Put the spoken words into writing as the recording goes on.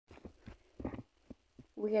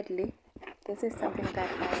Weirdly, this is something that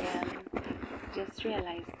I just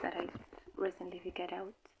realized that I recently figured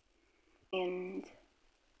out. In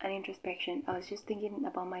an introspection, I was just thinking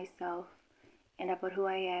about myself and about who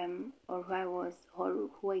I am, or who I was,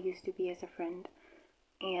 or who I used to be as a friend.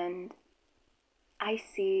 And I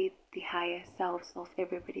see the higher selves of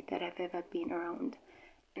everybody that I've ever been around.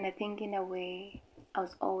 And I think, in a way, I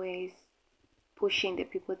was always pushing the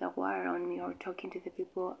people that were around me, or talking to the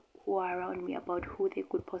people who are around me about who they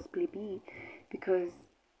could possibly be, because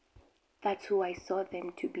that's who I saw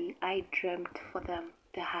them to be. I dreamt for them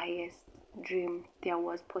the highest dream there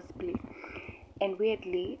was possibly. And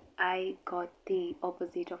weirdly, I got the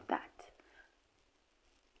opposite of that.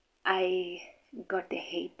 I got the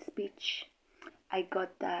hate speech. I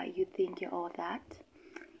got the you think you're all that.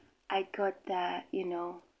 I got the,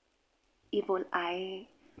 evil eye.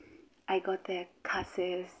 I got the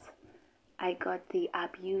curses. I got the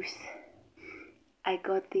abuse. I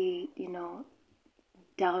got the,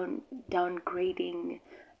 downgrading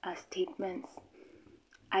statements.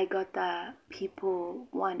 I got the people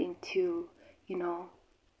wanting to,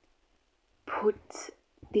 put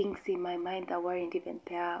things in my mind that weren't even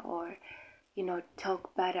there, or,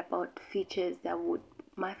 talk bad about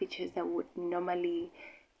my features that would normally,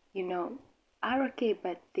 you know, are okay,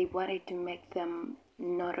 but they wanted to make them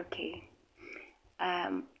not okay.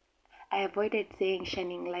 Um, I avoided saying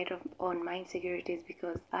shining light on my insecurities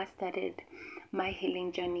because I started my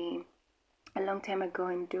healing journey a long time ago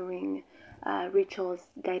in doing rituals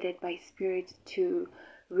guided by spirit to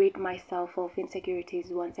rid myself of insecurities.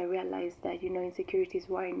 Once I realized that insecurities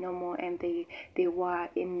weren't normal, and they were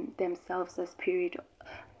in themselves a spirit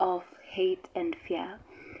of hate and fear.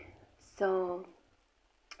 So,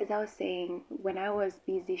 as I was saying, when I was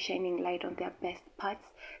busy shining light on their best parts,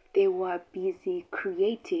 they were busy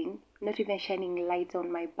creating, not even shining light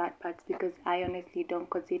on my bad parts, because I honestly don't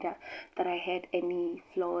consider that I had any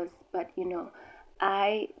flaws. But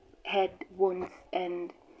I had wounds,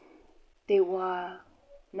 and they were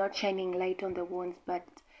not shining light on the wounds, but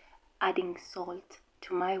adding salt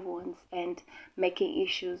to my wounds and making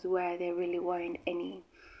issues where there really weren't any.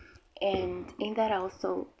 And in that, I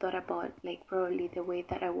also thought about, like, probably the way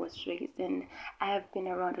that I was raised. And I have been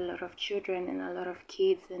around a lot of children and a lot of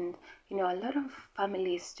kids, and a lot of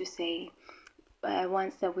families, to say,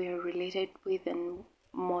 ones that we are related with, and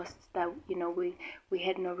most that we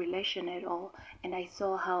had no relation at all. And I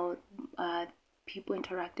saw how people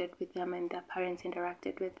interacted with them, and their parents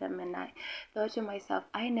interacted with them. And I thought to myself,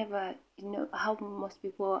 I never, how most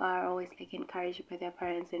people are always like encouraged by their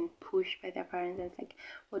parents and pushed by their parents, and it's like,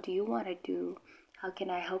 what do you want to do? How can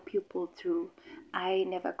I help you pull through? I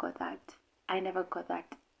never got that. I never got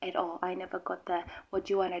that at all. I never got the, what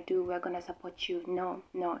do you want to do? We're going to support you. No,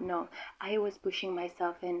 no, no. I was pushing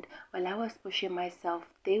myself, and while I was pushing myself,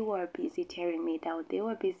 they were busy tearing me down. They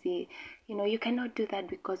were busy, you cannot do that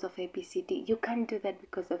because of ABCD. You can't do that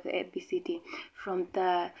because of ABCD. From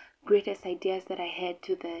the greatest ideas that I had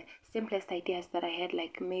to the simplest ideas that I had,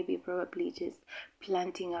 like maybe probably just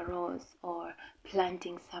planting a rose, or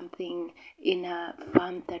planting something in a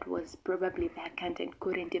farm that was probably vacant and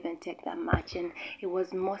couldn't even take that much. And it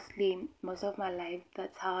was most of my life,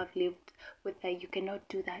 that's how I've lived, with that you cannot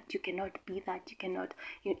do that, you cannot be that, you cannot,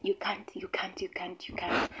 you can't, you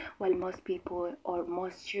can't. While most people, or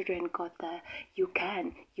most children, got the you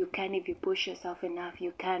can if you push yourself enough,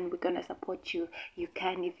 you can, we're gonna support you, you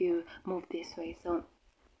can if you move this way. So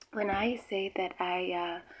when I say that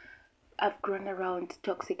I've grown around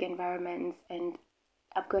toxic environments, and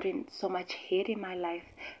I've gotten so much hate in my life,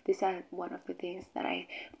 these are one of the things that I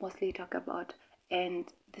mostly talk about. And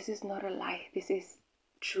this is not a lie, this is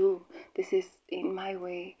true. This is, in my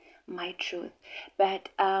way, my truth. But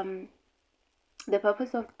the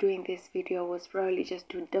purpose of doing this video was probably just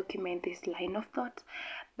to document this line of thought.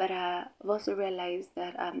 But I've also realized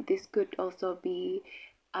that this could also be,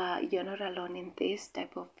 you're not alone in this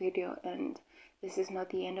type of video, and this is not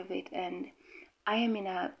the end of it. And I am in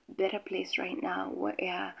a better place right now,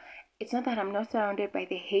 where it's not that I'm not surrounded by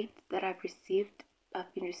the hate that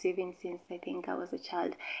I've been receiving since I think I was a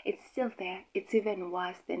child. It's still there. It's even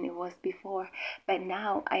worse than it was before. But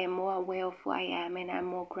now I am more aware of who I am, and I'm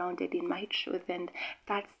more grounded in my truth. And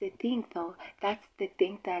that's the thing, though. That's the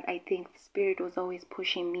thing that I think Spirit was always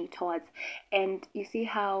pushing me towards. And you see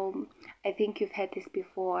how, I think you've heard this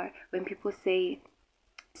before, when people say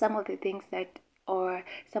some of the things that or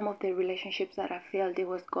some of the relationships that I failed, it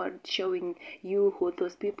was God showing you who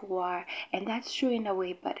those people are. And that's true in a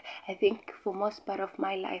way, but I think for most part of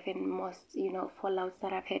my life and most, fallouts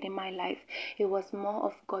that I've had in my life, it was more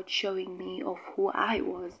of God showing me of who I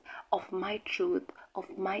was, of my truth, of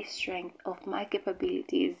my strength, of my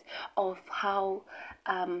capabilities, of how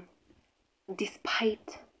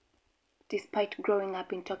despite growing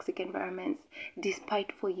up in toxic environments,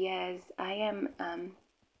 despite for years, I am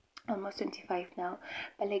almost 25 now,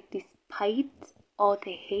 but like despite all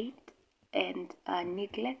the hate and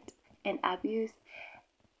neglect and abuse,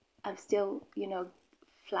 I'm still,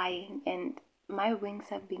 flying, and my wings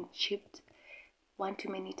have been chipped one too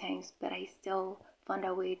many times, but I still found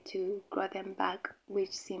a way to grow them back,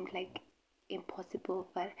 which seemed like impossible,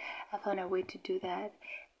 but I found a way to do that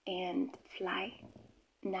and fly.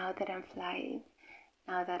 Now that I'm flying,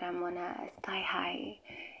 now that I'm on a sky high,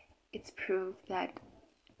 it's proof that,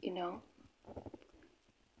 you know,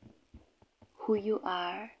 who you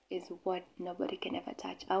are is what nobody can ever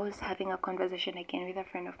touch. I was having a conversation again with a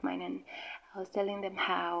friend of mine, and I was telling them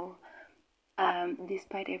how,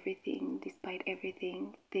 despite everything,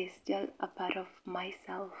 there's still a part of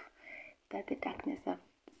myself that the darkness has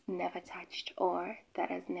never touched, or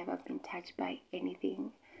that has never been touched by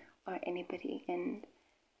anything or anybody, and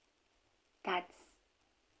that's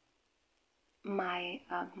my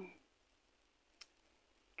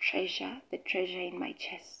treasure, the treasure in my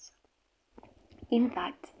chest. In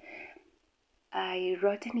that, I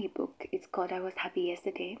wrote an ebook. It's called I Was Happy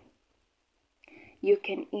Yesterday. You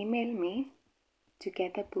can email me to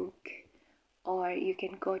get the book, or you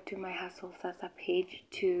can go to my Hustle Salsa page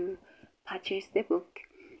to purchase the book.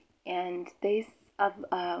 And there's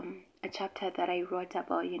a chapter that I wrote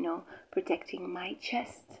about, protecting my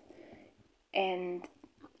chest. And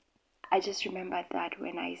I just remembered that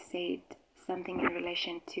when I said something in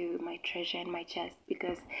relation to my treasure and my chest,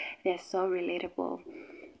 because they're so relatable.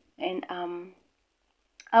 And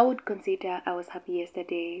I would consider I Was Happy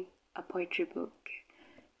Yesterday a poetry book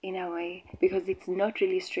in a way, because it's not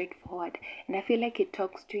really straightforward, and I feel like it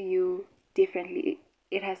talks to you differently.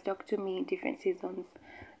 It has talked to me in different seasons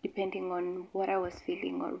depending on what I was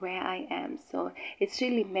feeling or where I am. So it's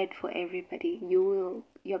really made for everybody.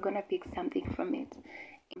 You're gonna pick something from it.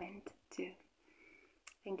 Meant to.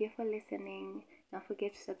 Thank you for listening. Don't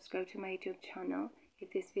forget to subscribe to my YouTube channel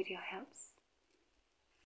if this video helps.